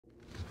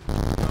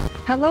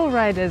Hello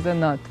riders or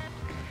not.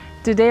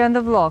 Today on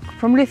the vlog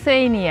from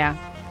Lithuania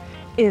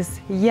is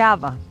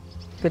Jawa.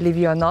 Believe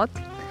you or not,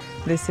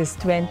 this is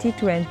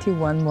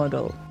 2021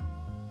 model.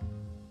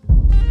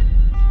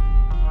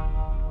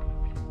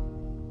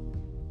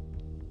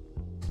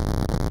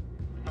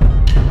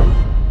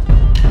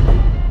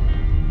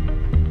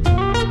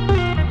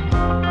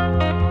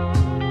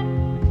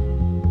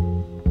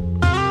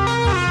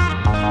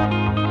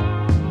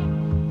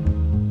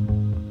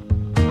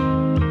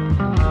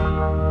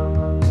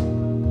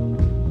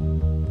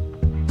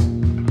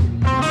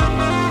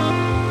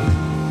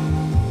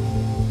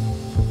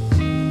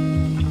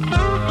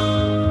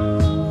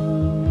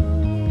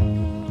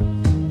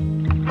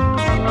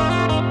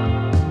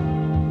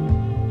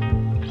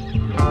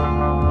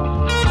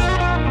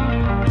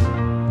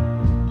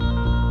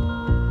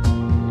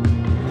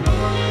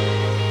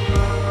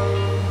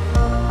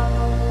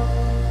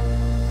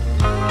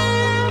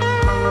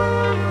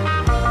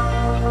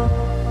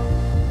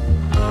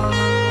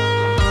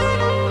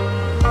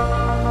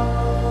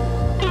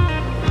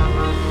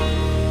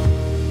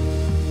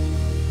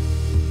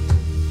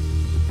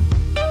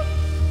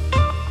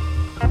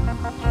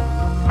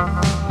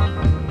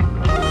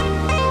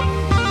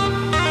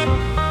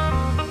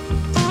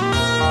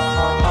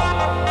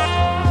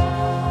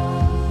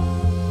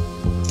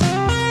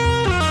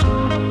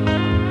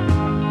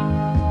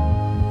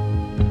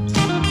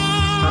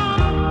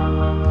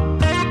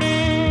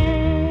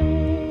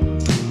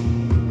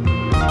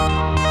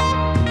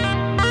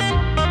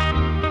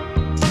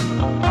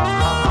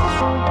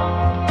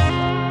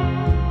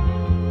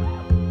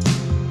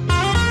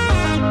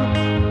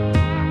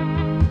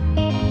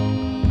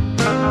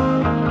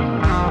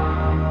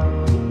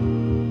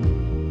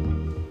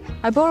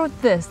 I borrowed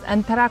this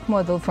and Perak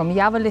model from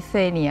Jawa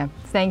Lithuania.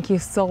 Thank you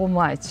so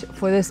much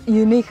for this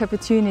unique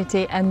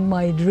opportunity and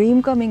my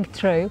dream coming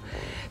true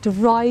to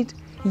ride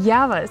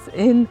Jawas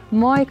in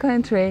my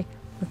country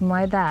with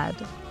my dad.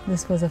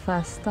 This was the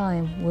first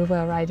time we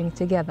were riding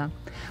together.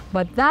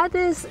 But that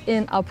is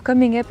in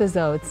upcoming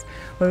episodes,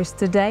 whereas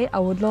today I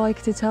would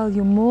like to tell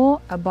you more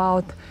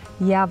about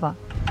Jawa.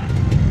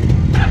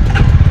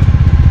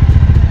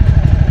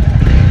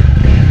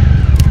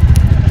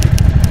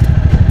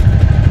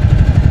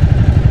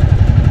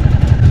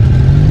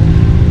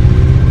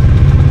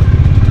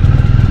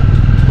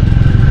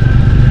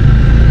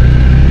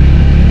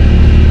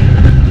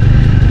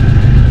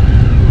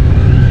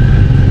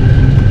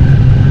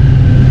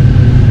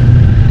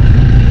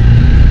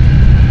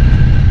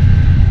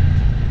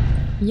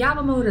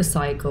 Jawa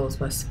Motorcycles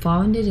was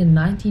founded in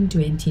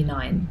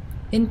 1929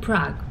 in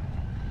Prague,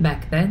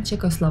 back then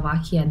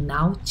Czechoslovakia,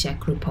 now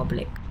Czech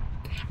Republic.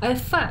 A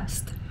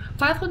first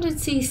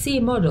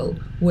 500cc model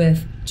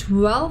with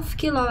 12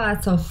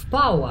 kilowatts of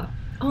power,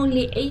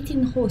 only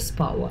 18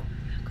 horsepower,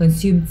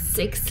 consumed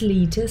 6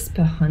 liters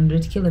per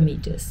 100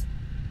 kilometers.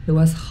 It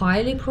was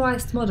highly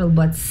priced model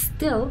but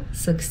still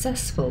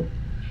successful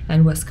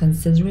and was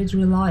considered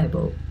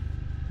reliable.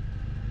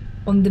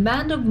 On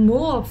demand of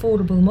more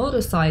affordable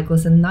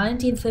motorcycles in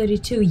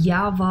 1932,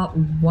 Jawa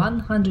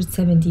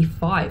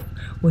 175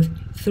 with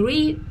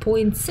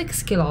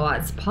 3.6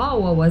 kilowatts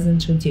power was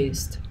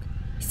introduced.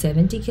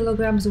 70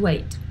 kilograms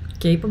weight,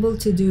 capable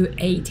to do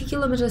 80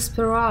 kilometers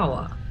per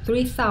hour.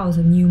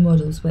 3,000 new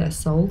models were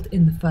sold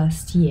in the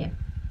first year.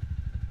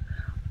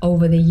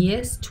 Over the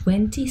years,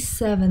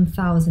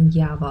 27,000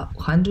 Jawa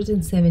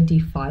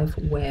 175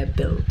 were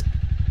built.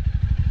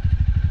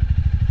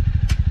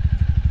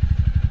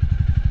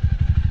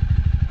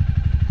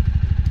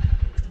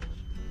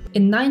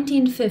 In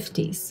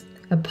 1950s,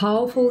 a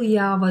powerful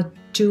Jawa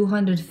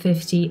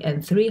 250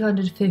 and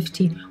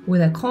 350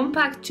 with a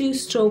compact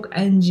two-stroke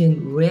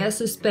engine, rear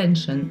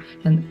suspension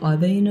and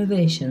other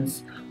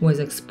innovations was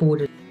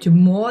exported to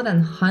more than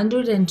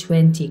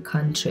 120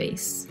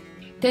 countries.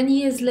 10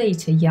 years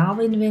later,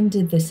 Jawa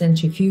invented the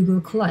centrifugal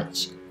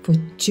clutch for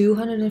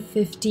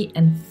 250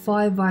 and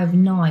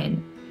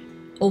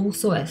 559,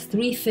 also as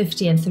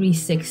 350 and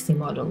 360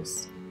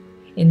 models.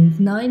 In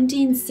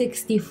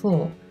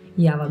 1964,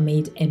 Jawa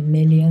made a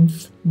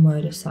millionth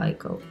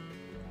motorcycle.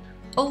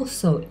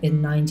 Also in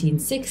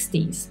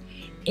 1960s,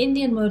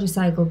 Indian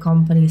motorcycle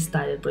companies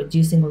started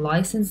producing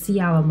licensed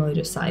Jawa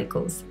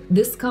motorcycles.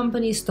 This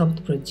company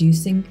stopped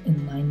producing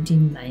in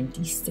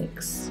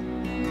 1996.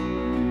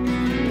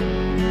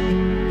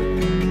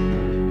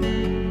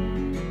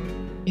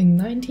 In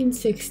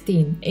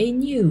 1916, a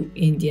new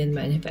Indian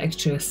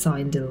manufacturer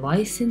signed a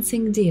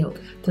licensing deal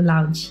to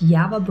launch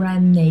Jawa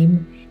brand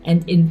name,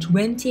 and in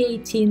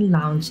 2018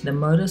 launched the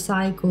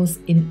motorcycles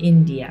in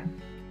India.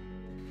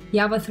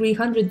 Jawa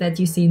 300 that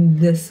you see in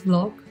this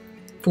vlog,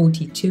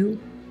 42,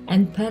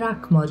 and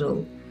Perak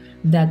model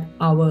that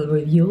I will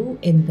review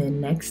in the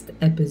next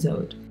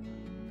episode.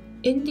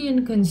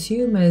 Indian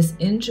consumers'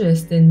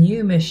 interest in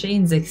new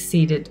machines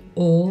exceeded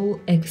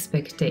all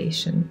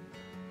expectation.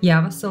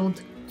 Jawa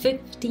sold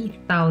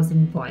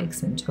 50,000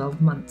 bikes in 12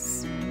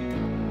 months.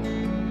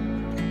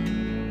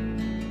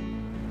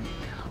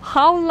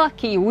 How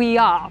lucky we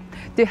are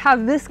to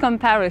have this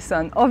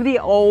comparison of the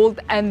old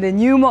and the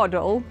new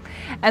model.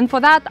 And for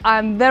that,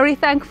 I'm very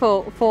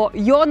thankful for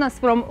Jonas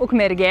from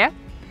Ukmergė,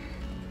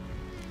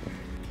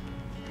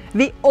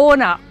 the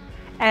owner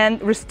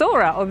and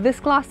restorer of this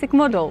classic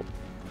model.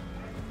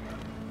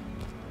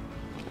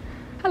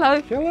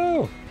 Hello.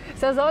 Hello.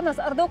 Sezonas,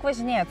 ar daug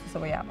važinėjat su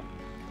savo Java?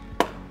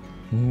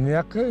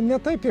 Ne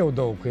taip jau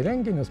daug,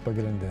 renginius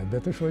pagrindė,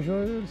 bet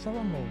išvažiuoju ir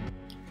savo maldą.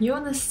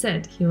 Jonas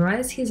said he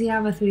rides his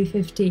Jawa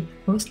 350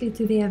 mostly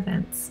to the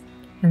events,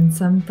 and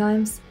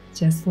sometimes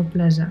just for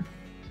pleasure.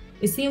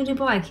 It's the only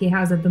bike he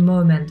has at the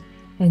moment,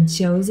 and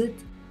chose it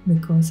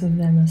because of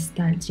the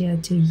nostalgia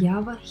to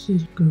Jawa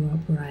he grew up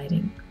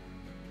riding.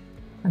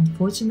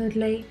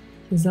 Unfortunately,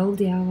 his old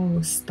Jawa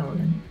was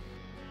stolen.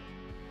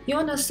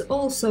 Jonas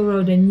also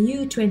rode a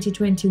new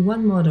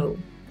 2021 model,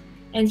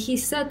 and he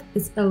said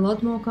it's a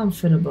lot more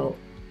comfortable,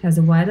 has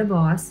a wider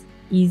bars,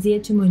 easier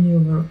to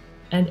maneuver,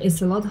 and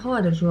it's a lot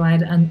harder to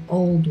ride an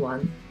old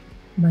one.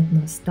 But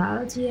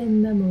nostalgia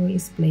and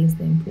memories plays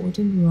the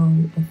important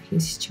role of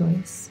his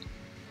choice.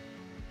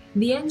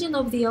 The engine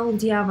of the old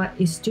Jawa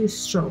is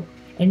 2-stroke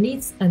and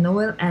needs an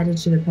oil added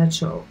to the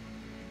petrol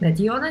that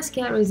Jonas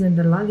carries in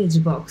the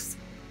luggage box.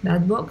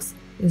 That box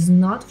is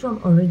not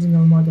from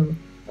original model,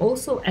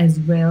 also as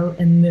rail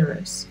and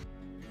mirrors.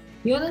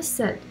 Jonas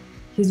said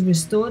his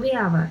restored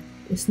Jawa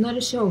is not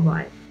a show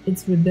bike,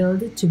 it's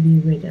rebuilt to be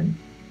ridden,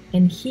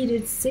 and he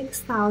did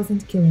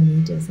 6,000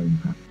 kilometers on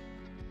her.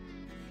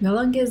 The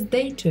longest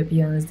day trip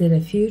Jonas did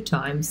a few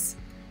times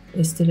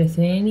is to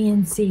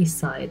Lithuanian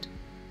seaside,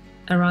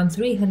 around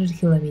 300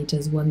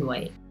 kilometers one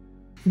way.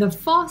 The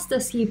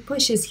fastest he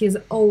pushes his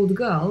old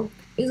girl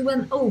is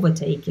when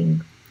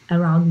overtaking,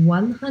 around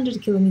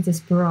 100 kilometers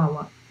per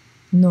hour.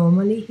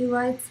 Normally he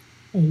rides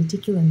 80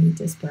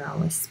 kilometers per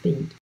hour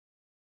speed.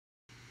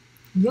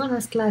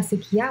 Jonas' classic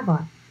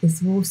Jawa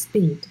is 4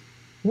 speed,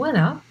 1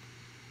 up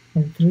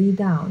and 3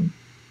 down.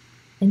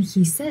 And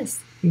he says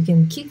you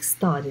can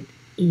kickstart it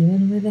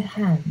even with a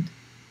hand.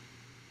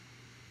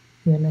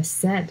 Jonas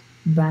said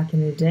back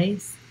in the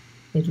days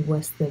it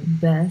was the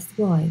best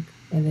bike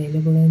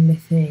available in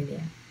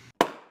Lithuania.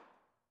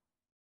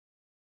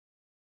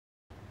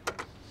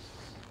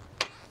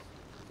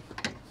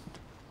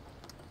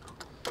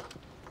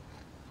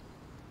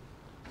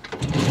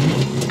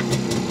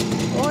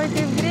 Oi,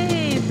 kaip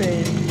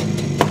greitai!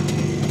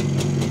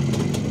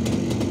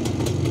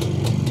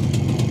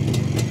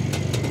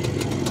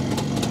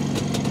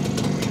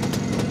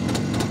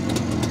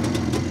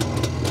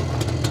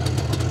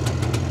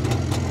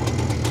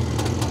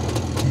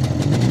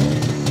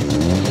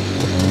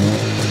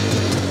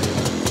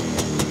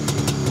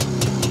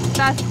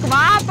 Tas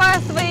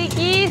kvapas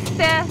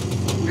vaikystės.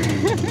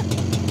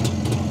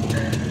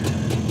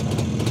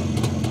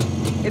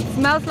 It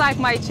smells like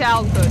my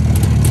childhood.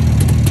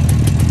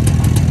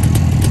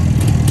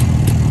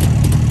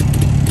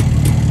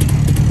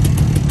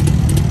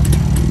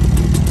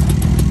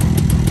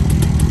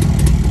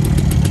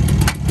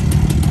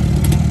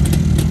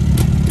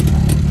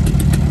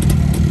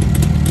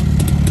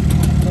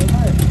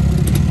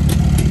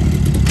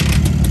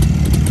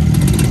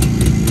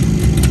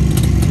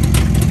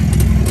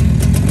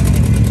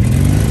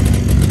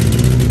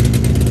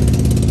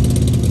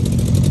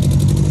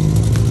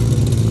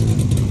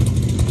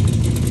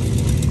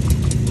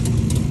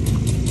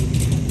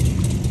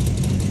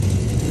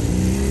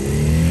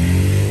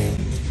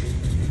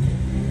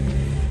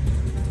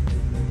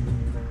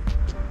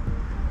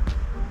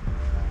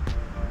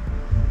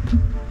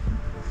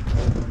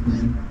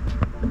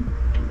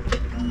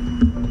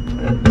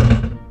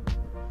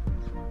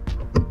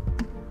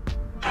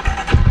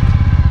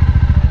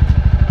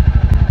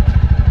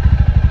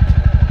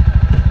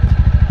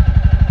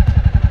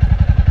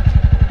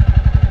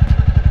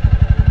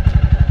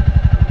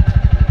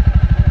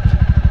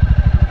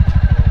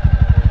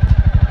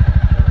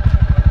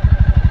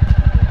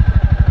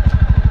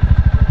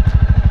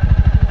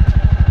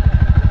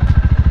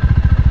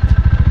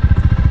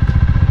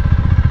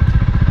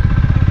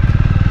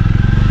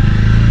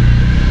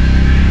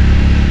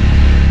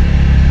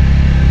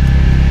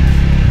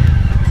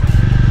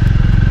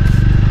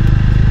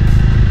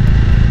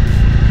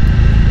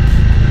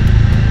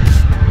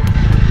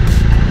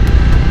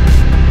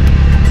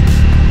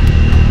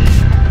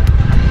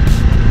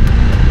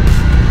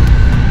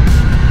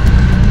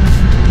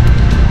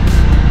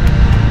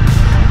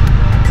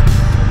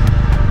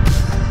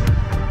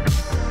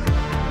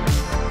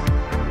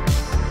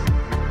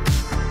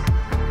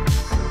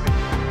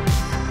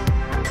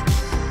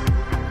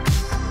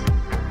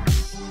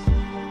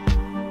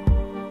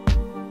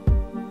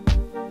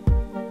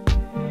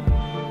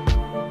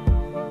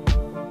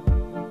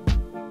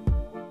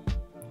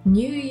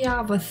 New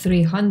Jawa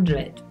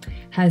 300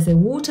 has a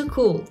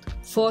water-cooled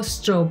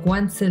 4-stroke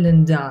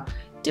 1-cylinder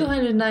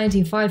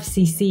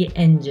 295cc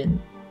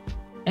engine.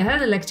 It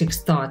has electric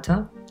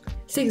starter,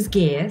 6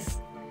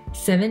 gears,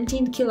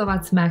 17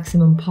 kilowatts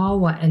maximum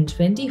power and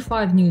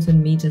 25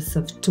 Newton meters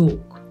of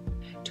torque.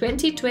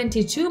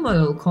 2022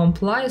 model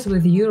complies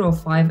with Euro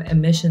 5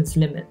 emissions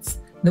limits,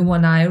 The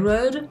one I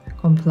rode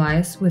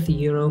complies with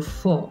Euro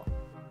 4.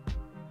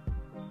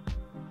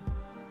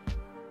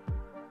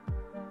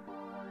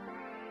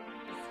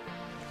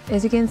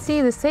 As you can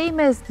see, the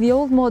same as the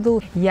old model,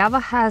 Jawa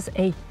has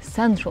a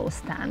central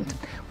stand,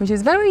 which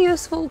is very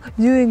useful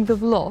during the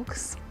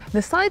vlogs.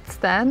 The side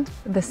stand,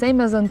 the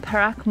same as on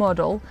Perak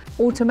model,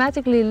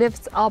 automatically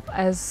lifts up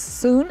as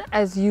soon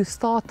as you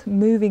start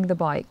moving the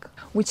bike,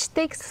 which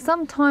takes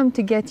some time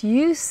to get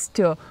used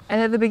to. And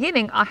at the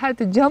beginning, I had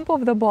to jump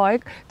off the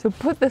bike to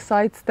put the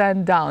side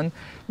stand down.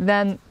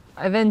 Then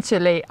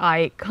eventually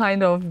I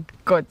kind of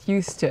got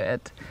used to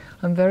it.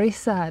 I'm very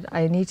sad.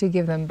 I need to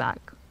give them back.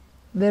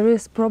 There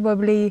is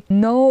probably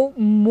no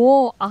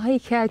more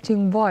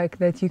eye-catching bike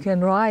that you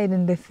can ride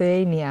in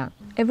Lithuania.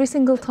 Every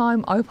single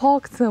time I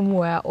parked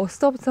somewhere or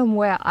stopped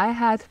somewhere, I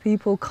had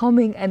people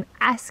coming and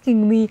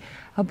asking me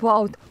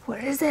about, where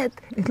is it?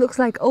 It looks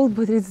like old,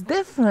 but it's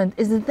different.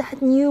 Is it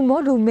that new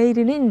model made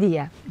in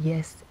India?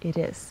 Yes, it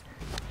is.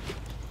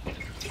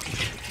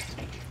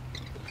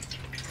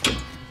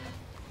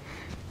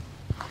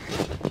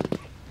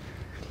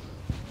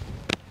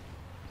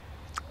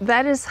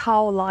 That is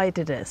how light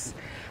it is,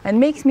 and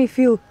makes me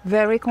feel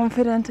very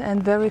confident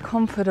and very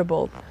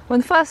comfortable.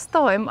 When first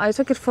time I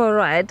took it for a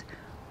ride,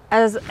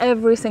 as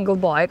every single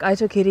bike, I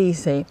took it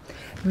easy.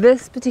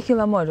 This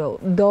particular model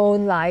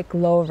don't like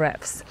low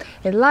revs.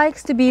 It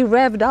likes to be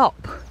revved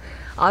up.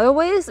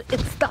 Otherwise,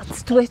 it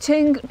starts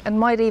twitching and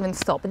might even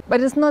stop. But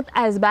it's not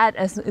as bad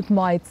as it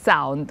might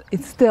sound.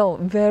 It's still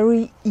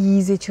very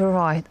easy to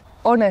ride.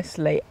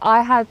 Honestly,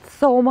 I had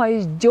so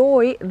much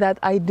joy that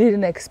I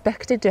didn't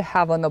expect it to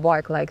have on a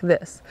bike like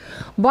this.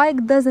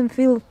 Bike doesn't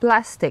feel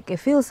plastic, it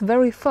feels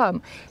very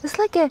firm. It's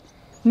like a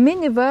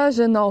mini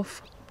version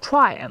of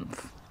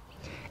Triumph.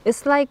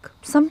 It's like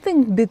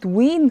something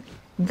between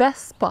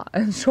Vespa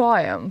and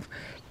Triumph.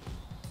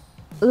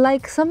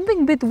 Like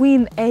something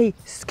between a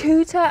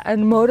scooter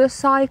and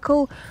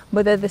motorcycle,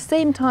 but at the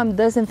same time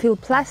doesn't feel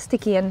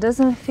plasticky and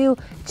doesn't feel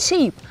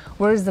cheap.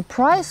 Whereas the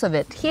price of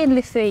it here in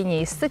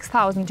Lithuania is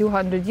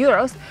 6,200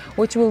 euros,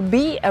 which will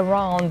be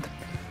around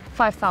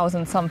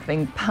 5,000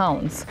 something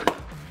pounds.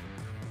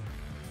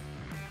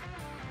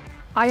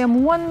 I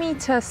am 1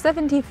 meter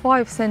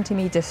 75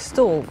 centimeters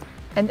tall,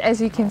 and as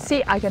you can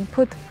see, I can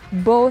put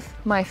both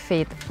my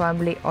feet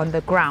firmly on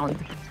the ground,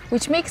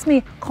 which makes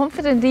me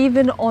confident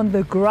even on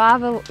the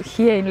gravel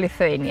here in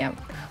Lithuania.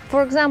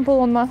 For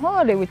example, on my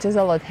Harley, which is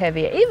a lot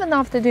heavier, even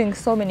after doing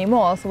so many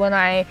miles, when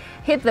I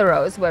hit the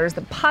roads, whereas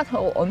the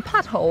pothole on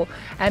pothole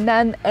and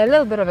then a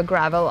little bit of a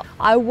gravel,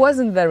 I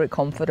wasn't very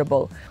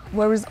comfortable.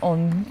 Whereas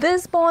on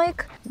this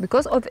bike,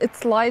 because of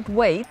its light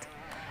weight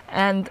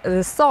and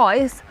the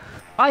size,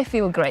 I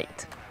feel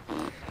great.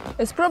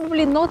 It's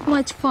probably not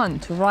much fun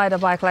to ride a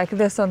bike like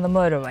this on the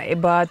motorway,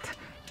 but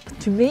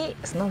to me,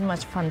 it's not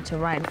much fun to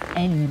ride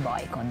any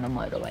bike on the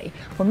motorway.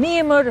 For me,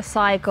 a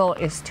motorcycle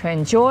is to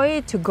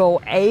enjoy, to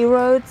go A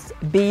roads,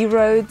 B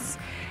roads,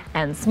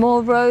 and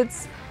small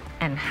roads,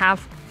 and have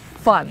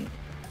fun.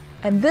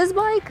 And this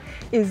bike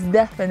is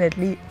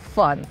definitely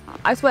fun.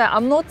 I swear,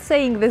 I'm not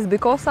saying this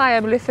because I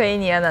am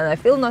Lithuanian and I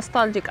feel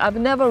nostalgic. I've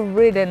never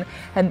ridden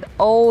an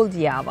old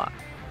Jawa.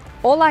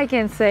 All I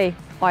can say,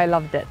 I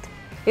loved it.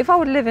 If I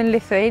would live in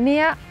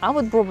Lithuania, I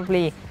would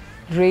probably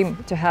dream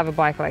to have a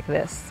bike like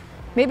this.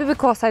 Maybe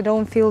because I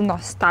don't feel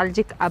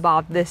nostalgic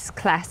about this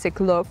classic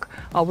look,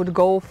 I would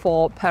go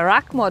for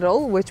Perak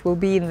model, which will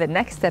be in the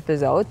next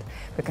episode,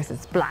 because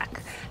it's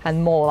black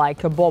and more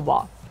like a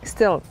boba.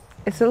 Still,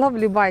 it's a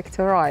lovely bike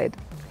to ride.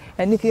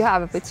 And if you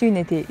have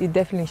opportunity, you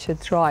definitely should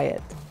try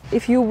it.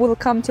 If you will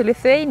come to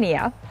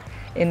Lithuania,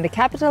 in the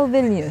capital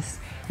Vilnius,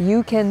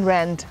 you can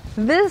rent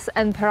this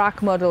and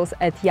Perak models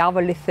at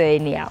Jawa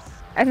Lithuania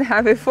and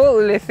have a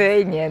full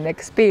Lithuanian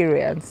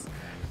experience.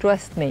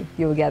 Trust me,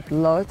 you'll get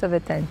lots of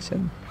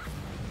attention.